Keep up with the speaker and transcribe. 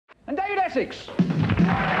Essex.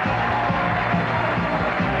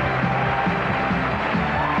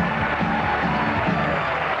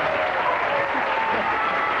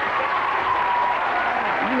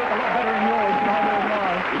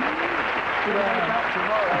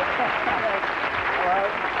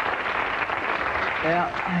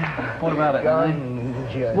 Yeah, what about it?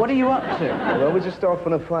 Gunge. What are you up to? Well, we're just off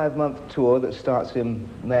on a 5-month tour that starts in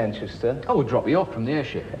Manchester. Oh, we'll drop you off from the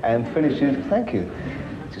airship. And finishes, thank you,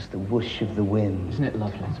 just the whoosh of the wind. Isn't it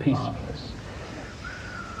lovely? Peaceful.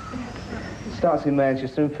 Starts in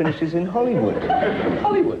Manchester and finishes in Hollywood.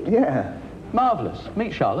 Hollywood? Yeah. Marvellous.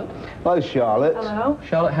 Meet Charlotte. Hello, Charlotte. Hello.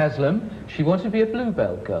 Charlotte Haslam. She wanted to be a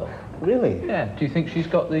Bluebell girl. Really? Yeah. Do you think she's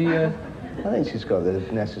got the... I think she's got the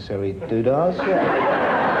necessary doodahs, yeah.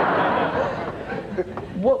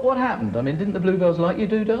 What happened? I mean, didn't the Bluebells like your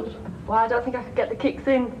doodahs? Well, I don't think I could get the kicks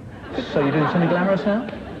in. So you're doing something glamorous now?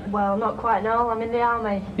 Well, not quite, no. I'm in the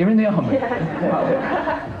army. You're in the army? Yeah. Well,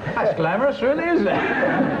 that's glamorous, really, isn't it?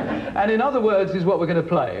 And in other words is what we're going to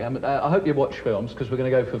play. I hope you watch films, because we're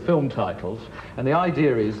going to go for film titles. And the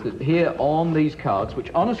idea is that here on these cards,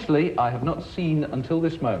 which honestly I have not seen until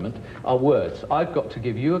this moment, are words. I've got to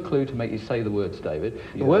give you a clue to make you say the words, David.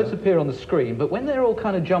 The words appear on the screen, but when they're all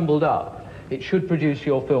kind of jumbled up, it should produce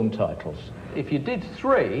your film titles. If you did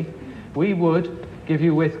 3, we would give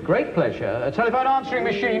you with great pleasure a telephone answering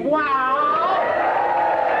machine. Wow!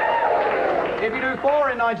 If you do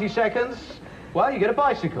 4 in 90 seconds, well, you get a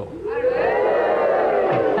bicycle.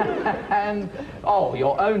 And, oh,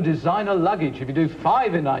 your own designer luggage if you do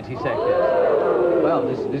 5 in 90 seconds. Well,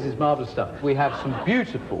 this is marvellous stuff. We have some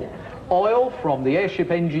beautiful oil from the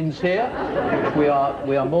airship engines here, which we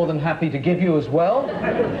are more than happy to give you as well,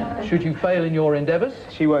 should you fail in your endeavours.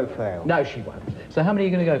 She won't fail. No, she won't. So how many are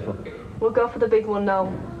you going to go for? We'll go for the big one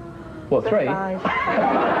now. What, 3? 5.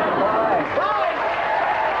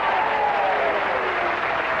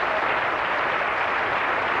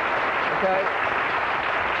 Okay.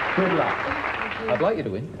 Good luck. I'd like you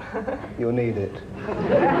to win. You'll need it.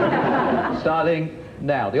 Starting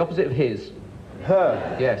now. The opposite of his.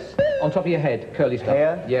 Her. Yes. On top of your head, curly stuff.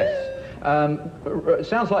 Hair? Yes.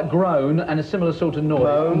 Sounds like groan and a similar sort of noise.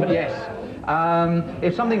 Moan? Yes.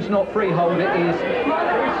 If something's not freehold, it is...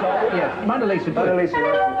 Yes. Mona Lisa. Mona Lisa.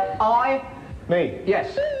 I... Me.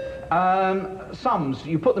 Yes. Sums.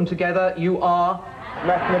 You put them together, you are...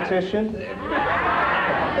 Mathematician.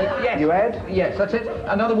 Yes. You add? Yes, that's it.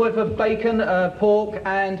 Another word for bacon, pork,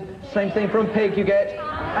 and same thing from pig you get,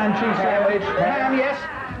 and cheese sandwich. Ham, yes.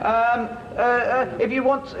 If you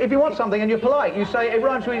want something and you're polite, you say it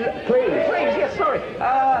rhymes with Please. Please, yes, sorry.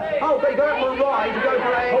 Oh, but you go for a ride, you go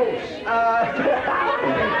for a horse. You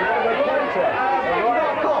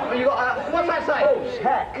got a cough, and you got what's that say? Horse,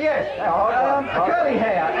 hack. Yes. A curly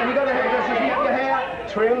hair, and you go to hairdressers, you get your hair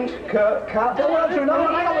Trimmed, cut. Don't want to. No,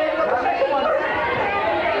 hang on, we've got the second one.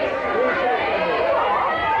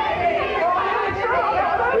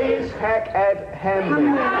 Please hack at Hamby.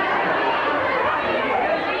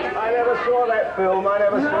 I never saw that film. I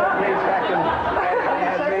never saw Please hack and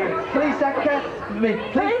Hamby. Please hack at me.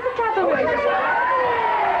 Please academy.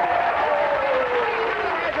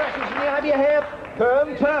 Hairdressers, and you have your hair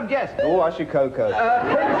Perm? permed, yes. Oh, I should Coco.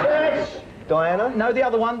 Princess. Diana? No, the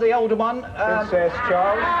other one, the older one. Princess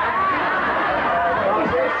Charles?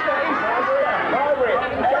 Margaret?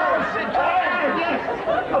 Yes.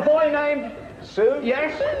 A boy named... Sue?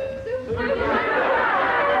 Yes.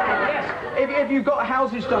 Yes. If you've got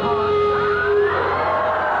houses to hire.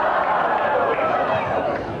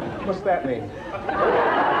 What's that mean?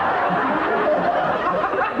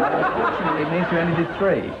 Unfortunately, it means you only did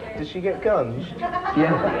 3. Did she get Gunge?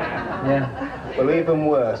 Yeah. Yeah. Well, even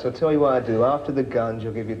worse. I'll tell you what I do. After the Gunge,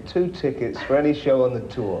 I'll give you 2 tickets for any show on the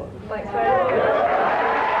tour. Thanks very much.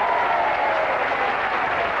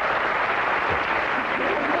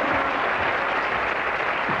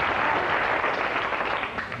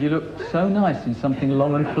 You look so nice in something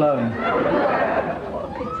long and flowing. What a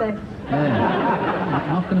pity. Yeah. It's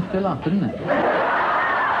not going to fill up, isn't it?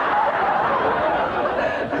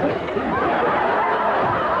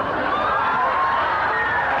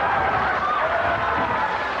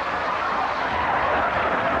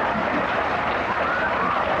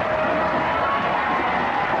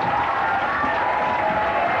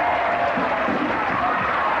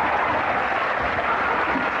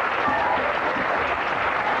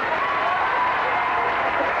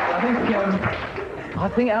 I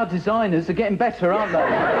think our designers are getting better, aren't they?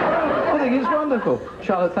 I think it's wonderful.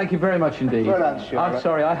 Charlotte, thank you very much indeed. Well done, Charlotte. I'm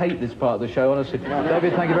sorry, I hate this part of the show, honestly.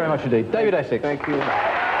 David, thank you very much indeed. David Essex. Thank you.